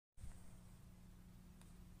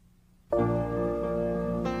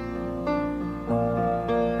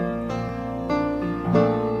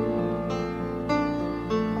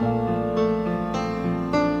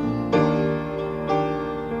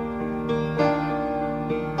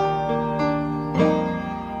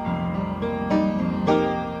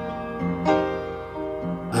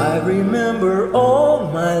remember all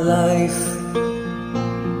my life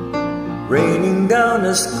raining down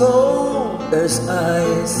as cold as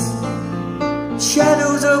ice.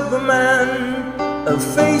 Shadows of a man, a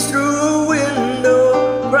face through a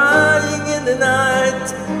window, crying in the night.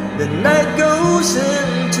 The night goes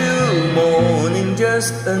into morning,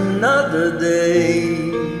 just another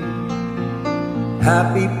day.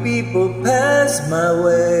 Happy people pass my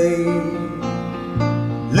way.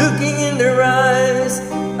 Looking in their eyes,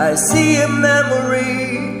 I see a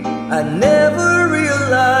memory. I never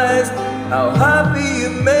realized how happy you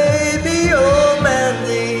made me, oh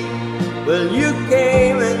Mandy. Well, you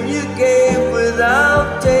came and you gave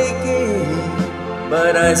without taking,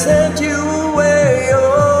 but I sent you away,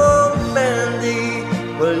 oh Mandy.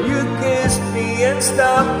 Well, you kissed me and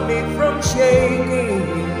stopped me from shaking,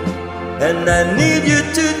 and I need you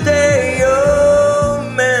today, oh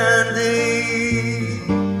Mandy.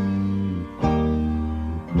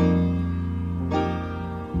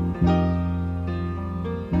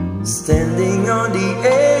 Standing on the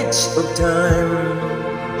edge of time,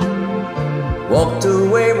 walked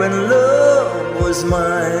away when love was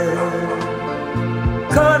mine.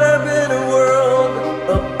 Caught up in a world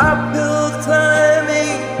of uphill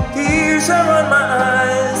climbing, tears are on my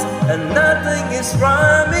eyes and nothing is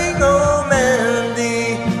rhyming, oh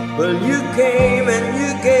Mandy. Well, you came and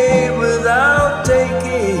you gave without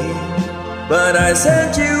taking, but I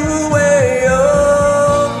sent you away,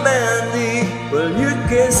 oh Mandy. Well, you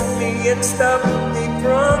kissed me and stopped me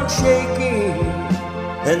from shaking,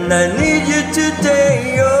 and I need you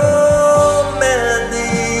today, oh Mandy.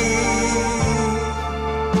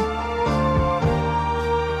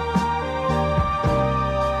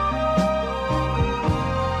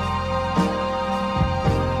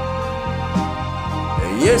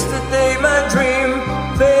 Yesterday my dream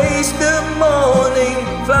faced the morning,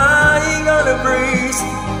 flying on a breeze.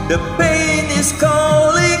 The pain is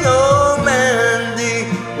calling, oh Mandy.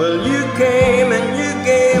 Well, you came and you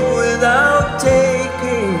gave without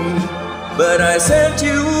taking, but I sent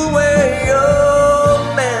you away,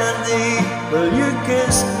 oh Mandy. Well, you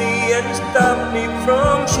kissed me and stopped me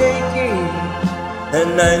from shaking,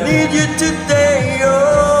 and I need you today,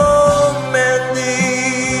 oh Mandy.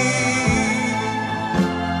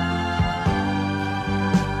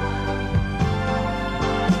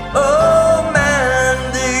 Oh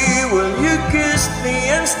Mandy, well, you kissed me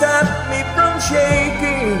and stopped me from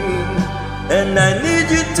shaking, and I need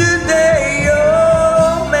you to